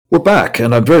We're back,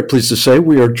 and I'm very pleased to say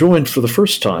we are joined for the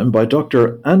first time by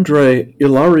Dr. Andrei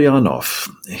Illarionov.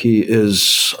 He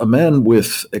is a man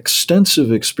with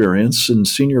extensive experience in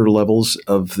senior levels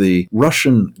of the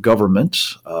Russian government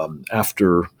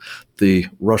after the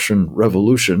Russian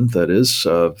Revolution, that is,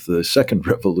 the Second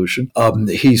Revolution.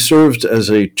 He served as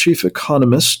a chief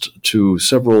economist to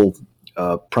several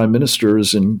prime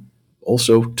ministers and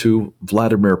also to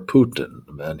Vladimir Putin,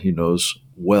 a man he knows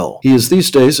well. He is these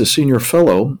days a senior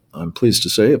fellow, I'm pleased to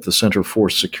say, of the Center for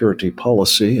Security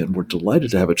Policy, and we're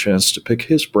delighted to have a chance to pick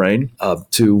his brain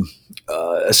to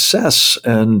assess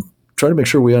and try to make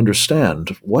sure we understand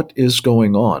what is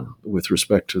going on with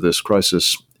respect to this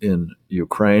crisis in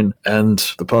Ukraine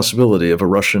and the possibility of a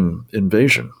Russian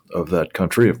invasion of that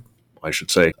country. I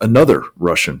should say, another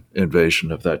Russian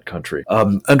invasion of that country.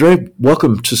 Andrei,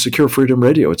 welcome to Secure Freedom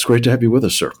Radio. It's great to have you with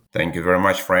us, sir. Thank you very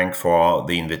much, Frank, for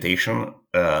the invitation.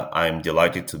 I'm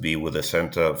delighted to be with the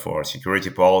Center for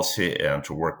Security Policy and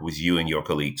to work with you and your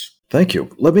colleagues. Thank you.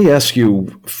 Let me ask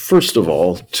you, first of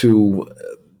all, to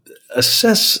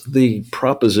assess the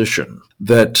proposition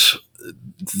that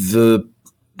the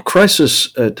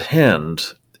crisis at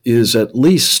hand is at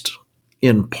least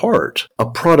in part a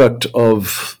product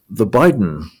of the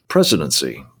Biden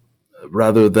presidency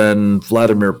rather than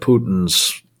Vladimir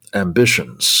Putin's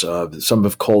ambitions. Some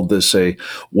have called this a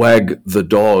wag the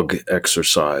dog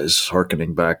exercise,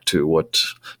 hearkening back to what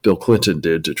Bill Clinton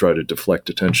did to try to deflect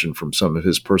attention from some of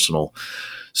his personal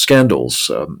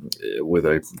scandals with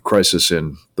a crisis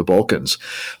in the Balkans.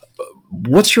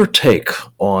 What's your take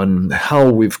on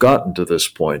how we've gotten to this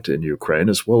point in Ukraine,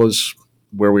 as well as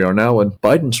where we are now and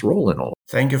Biden's role in all?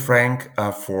 Thank you, Frank,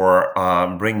 for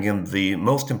bringing the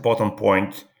most important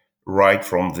point right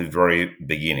from the very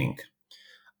beginning.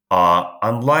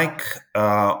 Unlike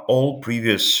all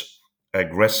previous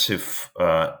aggressive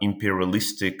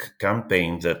imperialistic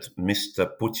campaign that Mr.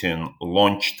 Putin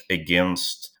launched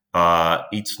against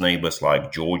its neighbors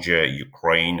like Georgia,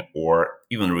 Ukraine, or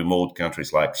even remote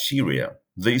countries like Syria,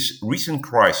 this recent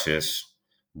crisis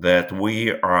that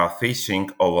we are facing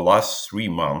over the last 3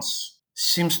 months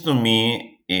seems to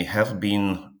me it has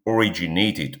been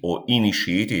originated or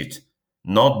initiated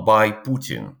not by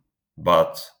Putin,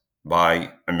 but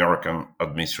by American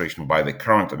administration, by the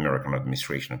current American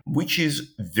administration, which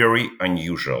is very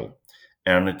unusual.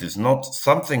 And it is not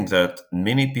something that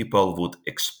many people would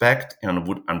expect and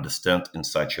would understand in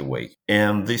such a way.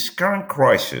 And this current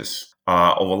crisis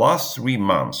over the last 3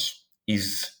 months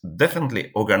is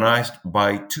definitely organized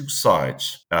by two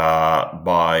sides,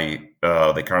 by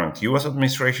the current US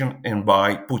administration and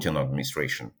by Putin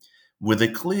administration, with a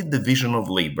clear division of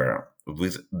labor,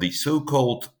 with the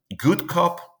so-called good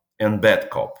cop and bad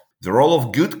cop. The role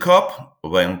of good cop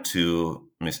went to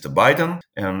Mr. Biden,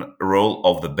 and the role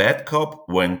of the bad cop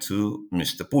went to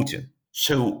Mr. Putin.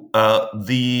 So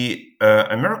the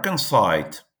American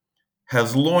side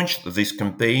has launched this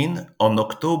campaign on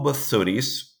October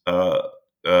 30th,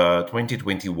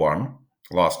 2021,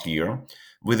 last year,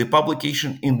 with a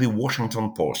publication in the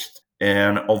Washington Post.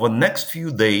 And over the next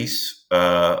few days,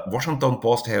 Washington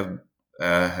Post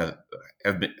has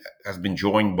been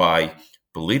joined by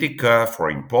Politica,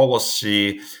 Foreign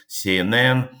Policy,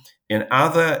 CNN, and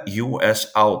other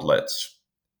U.S. outlets.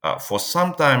 For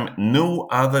some time, no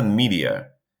other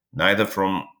media, neither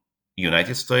from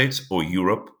United States or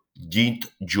Europe, did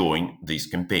join this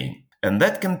campaign. And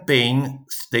that campaign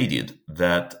stated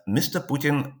that Mr.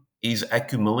 Putin is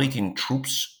accumulating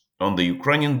troops on the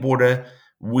Ukrainian border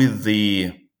with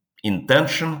the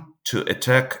intention to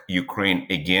attack Ukraine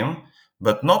again,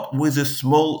 but not with the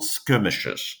small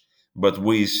skirmishes, but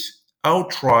with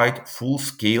outright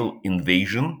full-scale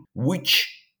invasion, which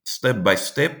step by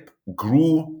step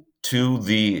grew to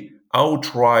the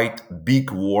outright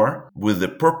big war with the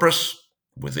purpose,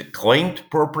 with a claimed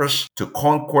purpose, to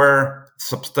conquer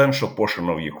substantial portion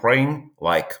of Ukraine,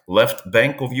 like left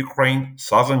bank of Ukraine,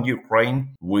 southern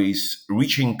Ukraine, with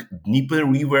reaching Dnieper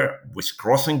River, with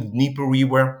crossing Dnieper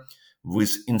River,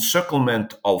 with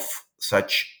encirclement of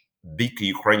such big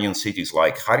Ukrainian cities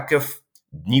like Kharkiv,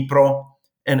 Dnipro,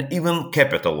 and even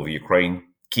capital of Ukraine,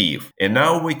 Kyiv. And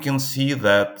now we can see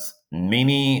that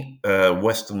many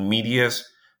Western medias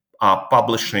are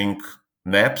publishing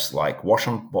maps like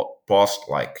Washington Post,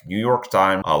 like New York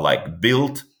Times, like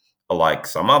Bild, like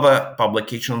some other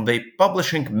publication. They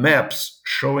publishing maps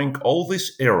showing all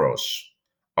these arrows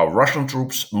of Russian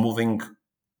troops moving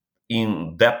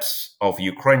in depths of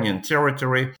Ukrainian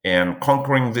territory and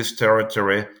conquering this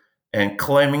territory and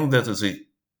claiming that it is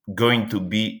going to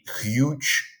be huge,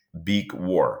 big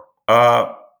war.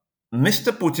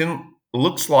 Mr. Putin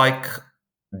looks like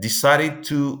decided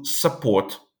to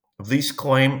support this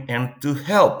claim and to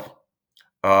help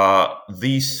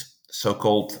these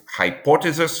so-called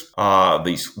hypotheses,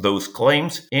 those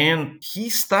claims, and he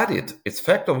studied. It's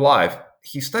fact of life.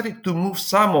 He studied to move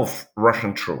some of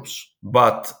Russian troops,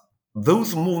 but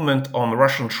those movement on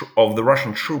of the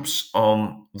Russian troops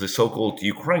on the so-called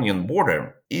Ukrainian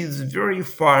border is very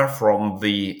far from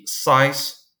the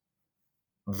size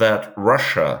that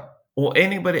Russia or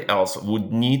anybody else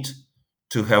would need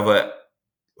to have a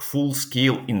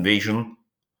full-scale invasion,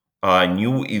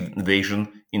 new invasion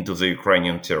into the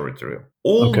Ukrainian territory.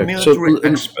 All Okay, so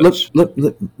military experts. let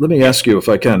me Yeah, ask you, if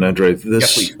I can, Andrei, yeah,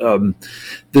 please.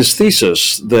 this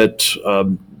thesis that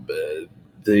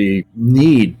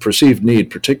the perceived need,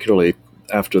 particularly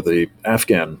after the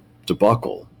Afghan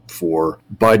debacle, for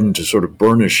Biden to sort of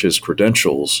burnish his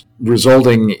credentials,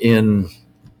 resulting in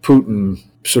Putin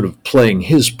sort of playing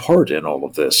his part in all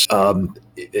of this,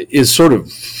 is sort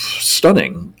of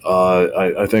stunning,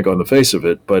 I think, on the face of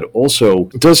it. But also,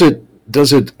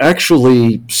 does it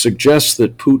actually suggest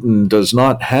that Putin does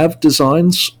not have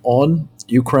designs on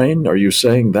Ukraine? Are you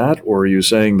saying that, or are you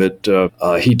saying that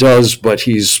he does, but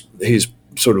he's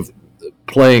sort of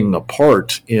playing a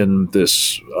part in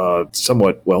this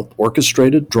somewhat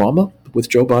orchestrated drama with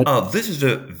Joe Biden? This is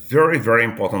a very, very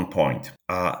important point.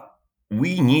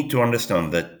 We need to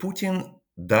understand that Putin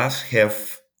does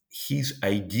have his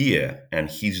idea and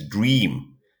his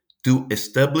dream to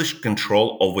establish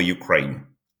control over Ukraine.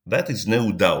 That is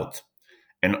no doubt.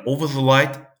 And over the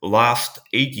last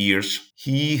 8 years,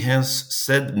 he has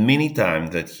said many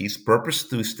times that his purpose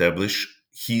to establish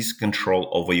his control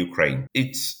over Ukraine.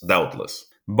 It's doubtless.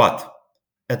 But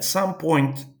at some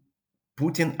point,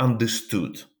 Putin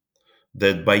understood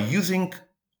that by using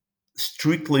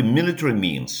strictly military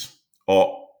means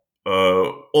or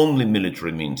only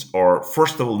military means or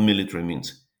first of all military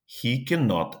means, he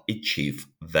cannot achieve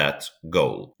that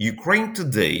goal. Ukraine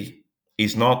today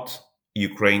is not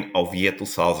Ukraine of year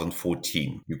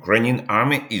 2014. Ukrainian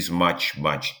army is much,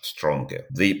 much stronger.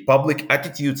 The public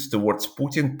attitudes towards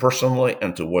Putin personally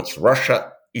and towards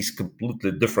Russia is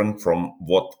completely different from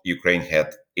what Ukraine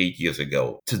had 8 years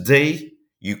ago. Today,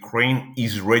 Ukraine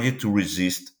is ready to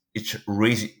resist. It's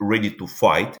ready to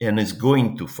fight and is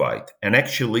going to fight. And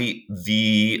actually,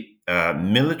 the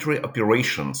military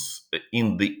operations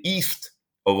in the east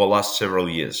over the last several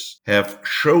years have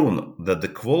shown that the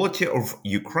quality of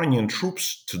Ukrainian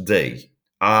troops today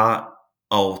are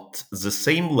at the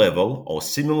same level or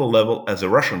similar level as the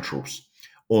Russian troops,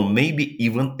 or maybe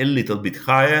even a little bit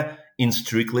higher in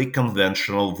strictly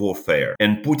conventional warfare.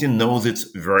 And Putin knows it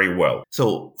very well.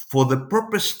 So, for the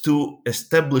purpose to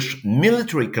establish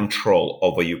military control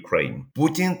over Ukraine,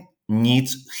 Putin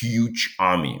needs huge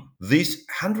army. These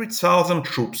 100,000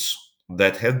 troops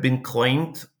that have been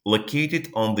claimed located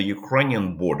on the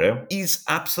Ukrainian border is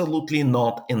absolutely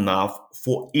not enough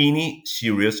for any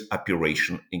serious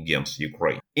operation against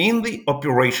Ukraine. In the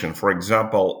operation, for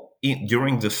example,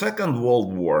 during the Second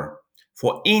World War,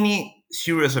 for any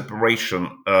serious operation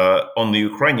on the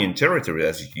Ukrainian territory,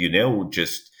 as you know,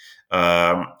 just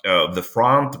the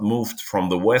front moved from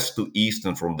the west to east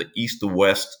and from the east to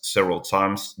west several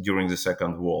times during the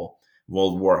Second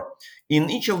World War. In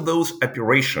each of those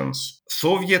operations,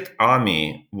 Soviet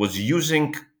army was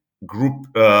using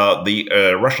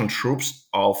the Russian troops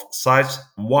of size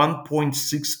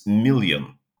 1.6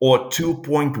 million or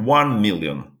 2.1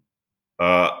 million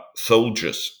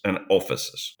soldiers and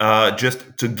officers.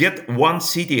 Just to get one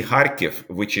city, Kharkiv,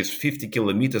 which is 50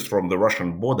 kilometers from the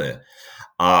Russian border,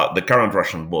 the current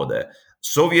Russian border,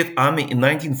 Soviet army in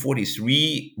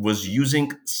 1943 was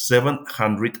using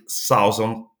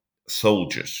 700,000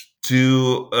 soldiers.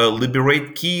 To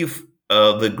liberate Kiev,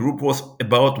 the group was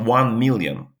about 1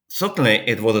 million. Certainly,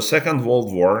 it was a Second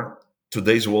World War.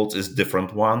 Today's world is a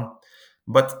different one.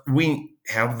 But we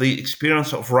have the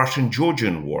experience of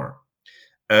Russian-Georgian War.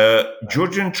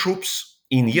 Georgian troops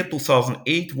in year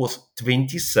 2008 was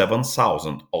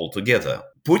 27,000 altogether.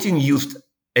 Putin used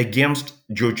against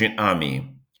Georgian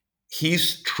army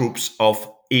his troops of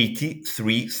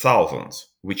 83,000,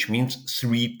 which means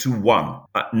 3-1.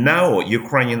 Now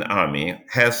Ukrainian army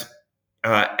has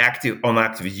active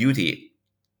duty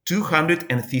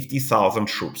 250,000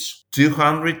 troops.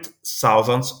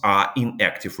 200,000 are in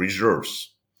active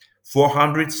reserves.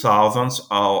 400,000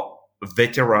 are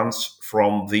veterans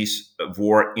from this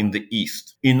war in the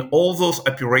east. In all those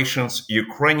operations,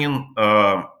 Ukrainian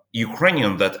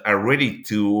that are ready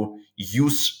to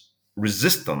use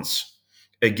resistance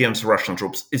against Russian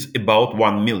troops is about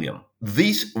 1 million.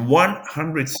 these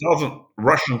 100,000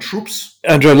 Russian troops.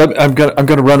 Andrei, I'm going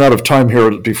to run out of time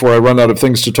here before I run out of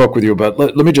things to talk with you about.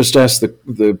 Let me just ask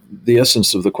the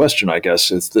essence of the question, I guess,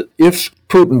 is that if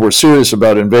Putin were serious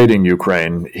about invading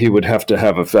Ukraine, he would have to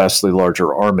have a vastly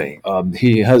larger army.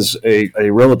 He has a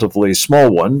relatively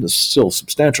small one, still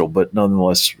substantial, but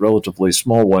nonetheless relatively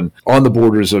small one on the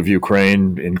borders of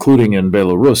Ukraine, including in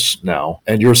Belarus now.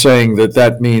 And you're saying that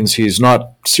that means he's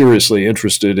not seriously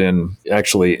interested in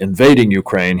actually invading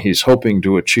Ukraine. He's hoping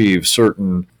to achieve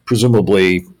certain,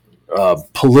 presumably,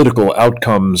 political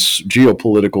outcomes,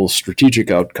 geopolitical,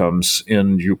 strategic outcomes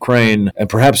in Ukraine, and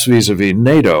perhaps vis-a-vis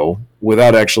NATO,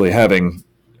 without actually having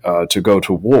to go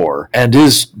to war. And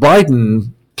is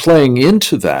Biden playing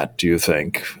into that, do you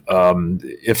think,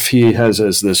 if he has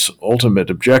as this ultimate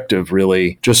objective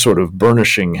really just sort of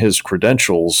burnishing his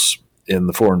credentials in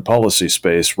the foreign policy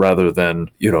space rather than,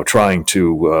 trying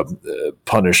to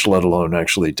punish, let alone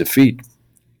actually defeat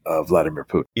Vladimir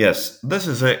Putin? Yes, this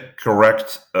is a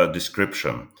correct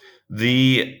description.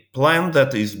 The plan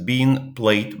that is being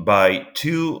played by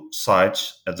two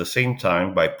sides at the same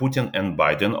time, by Putin and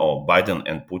Biden, or Biden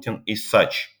and Putin, is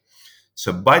such.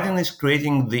 So Biden is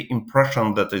creating the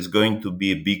impression that it's going to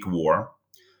be a big war.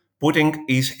 Putin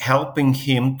is helping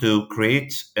him to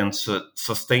create and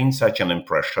sustain such an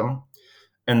impression.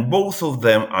 And both of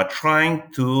them are trying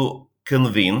to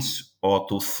convince or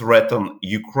to threaten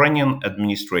Ukrainian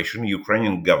administration,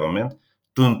 Ukrainian government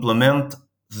to implement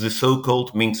the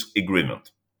so-called Minsk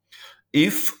agreement.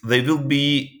 If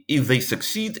they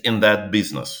succeed in that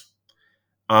business,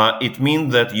 it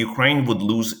means that Ukraine would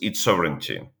lose its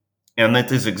sovereignty. And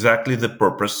it is exactly the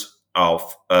purpose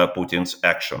of Putin's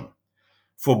action.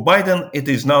 For Biden, it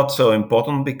is not so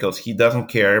important because he doesn't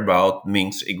care about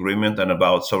Minsk agreement and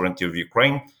about sovereignty of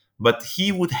Ukraine, but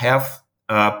he would have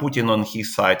Putin on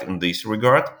his side in this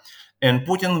regard. And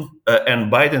Putin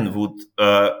and Biden would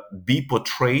be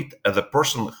portrayed as a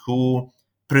person who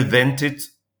prevented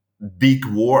big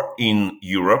war in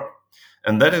Europe.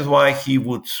 And that is why he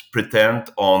would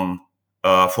pretend on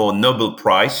for Nobel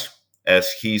Prize as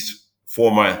his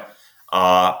former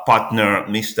partner,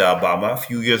 Mr. Obama, a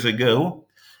few years ago.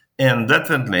 And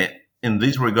definitely, in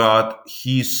this regard,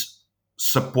 his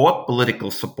support, political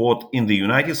support in the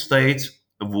United States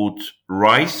would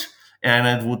rise, and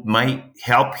it would might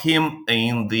help him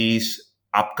in this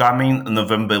upcoming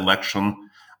November election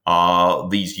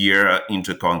this year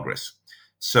into Congress.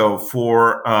 So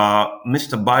for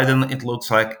Mr. Biden, it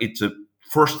looks like it's a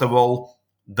first of all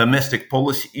domestic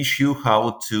policy issue,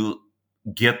 how to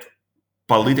get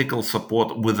political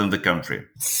support within the country.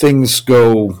 Things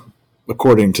go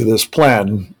according to this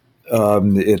plan.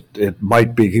 It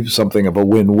might be something of a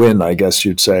win-win, I guess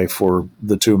you'd say, for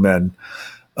the two men.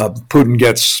 Putin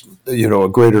gets, a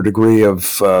greater degree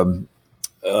of,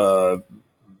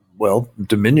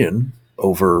 dominion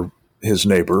over his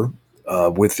neighbor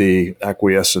with the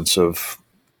acquiescence of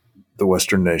the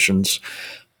Western nations.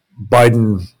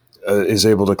 Biden is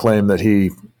able to claim that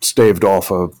he staved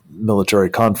off a military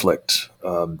conflict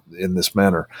in this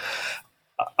manner.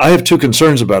 I have two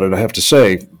concerns about it, I have to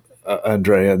say,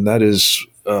 Andrei, and that is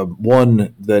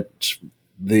one, that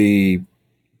the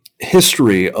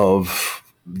history of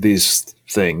these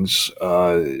things,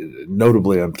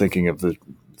 notably I'm thinking of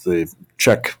the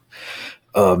Czech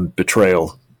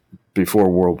betrayal before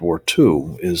World War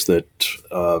II, is that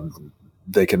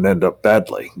they can end up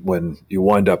badly when you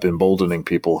wind up emboldening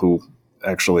people who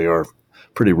actually are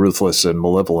pretty ruthless and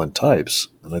malevolent types,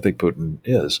 and I think Putin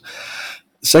is.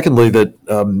 Secondly, that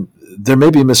there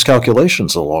may be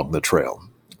miscalculations along the trail,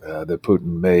 that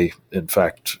Putin may, in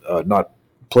fact, not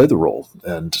play the role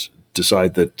and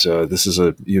decide that this is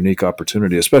a unique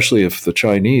opportunity, especially if the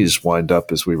Chinese wind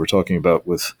up, as we were talking about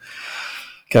with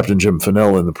Captain Jim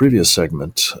Fennell in the previous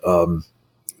segment,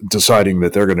 deciding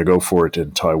that they're going to go for it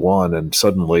in Taiwan, and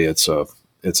suddenly it's a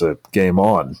game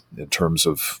on in terms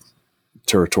of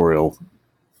territorial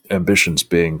ambitions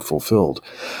being fulfilled.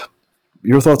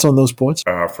 Your thoughts on those points?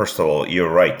 First of all, you're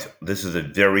right. This is a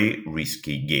very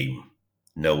risky game,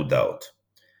 no doubt.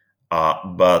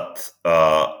 But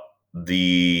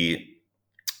the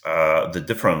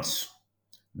difference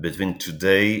between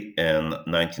today and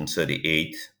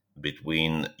 1938,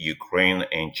 between Ukraine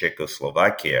and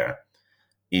Czechoslovakia,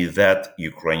 is that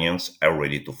Ukrainians are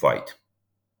ready to fight.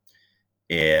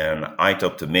 And I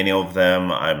talked to many of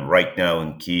them. I'm right now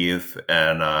in Kiev,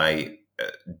 and I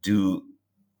do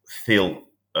feel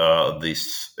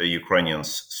this Ukrainian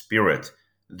spirit.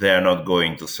 They're not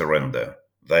going to surrender.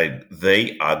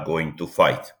 They are going to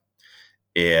fight.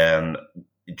 And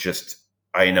just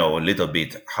I know a little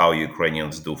bit how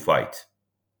Ukrainians do fight.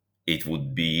 it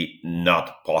would be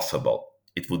not possible.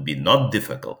 It would be not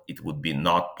difficult. It would be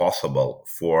not possible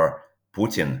for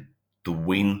Putin to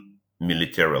win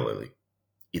militarily.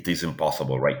 It is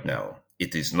impossible right now.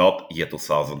 It is not yet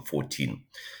 2014.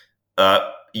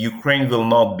 Ukraine will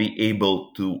not be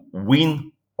able to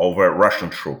win over Russian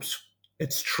troops.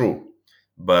 It's true,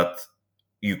 but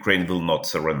Ukraine will not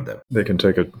surrender. They can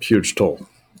take a huge toll.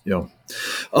 Yeah.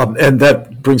 And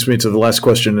that brings me to the last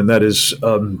question, and that is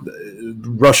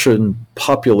Russian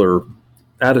popular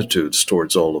attitudes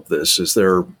towards all of this. Is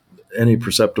there any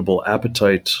perceptible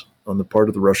appetite on the part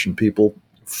of the Russian people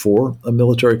for a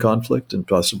military conflict and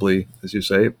possibly, as you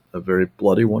say, a very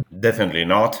bloody one? Definitely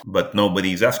not, but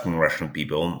nobody is asking Russian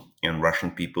people, and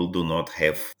Russian people do not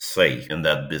have say in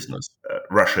that business.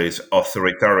 Russia is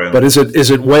authoritarian. But is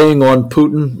it weighing on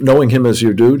Putin, knowing him as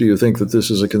you do? Do you think that this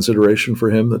is a consideration for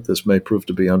him, that this may prove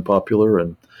to be unpopular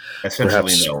and Essentially,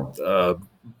 perhaps no.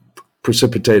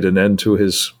 Precipitate an end to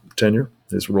his tenure,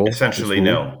 his role? Essentially, his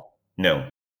rule? no.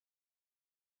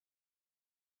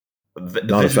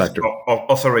 Not a This is factor.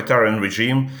 authoritarian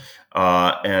regime,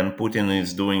 and Putin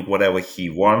is doing whatever he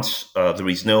wants. There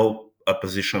is no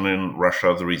opposition in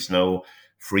Russia. There is no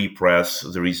free press.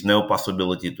 There is no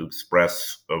possibility to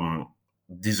express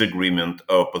disagreement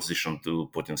or opposition to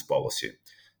Putin's policy.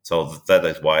 So that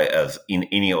is why, as in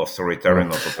any authoritarian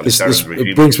or totalitarian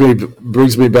regime, it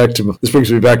brings me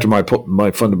back to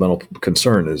my fundamental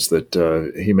concern is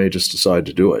that he may just decide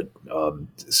to do it,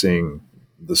 seeing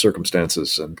the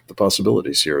circumstances and the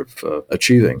possibilities here of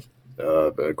achieving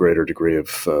a greater degree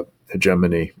of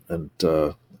hegemony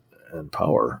and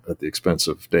power at the expense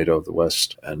of NATO, the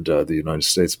West, and the United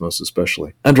States most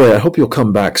especially. Andrei, I hope you'll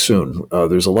come back soon.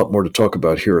 There's a lot more to talk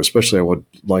about here, especially I would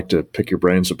like to pick your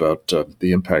brains about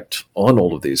the impact on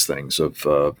all of these things of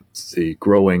the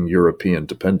growing European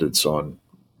dependence on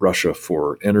Russia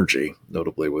for energy,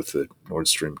 notably with the Nord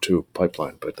Stream 2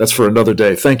 pipeline. But that's for another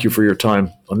day. Thank you for your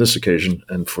time on this occasion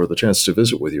and for the chance to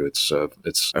visit with you. It's I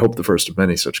hope, the first of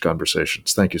many such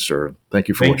conversations. Thank you, sir. Thank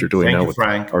you for what you're doing now with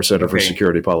Frank. our Center for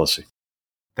Security Policy.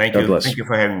 Thank God you. bless. Thank you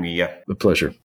for having me. Yeah. A pleasure.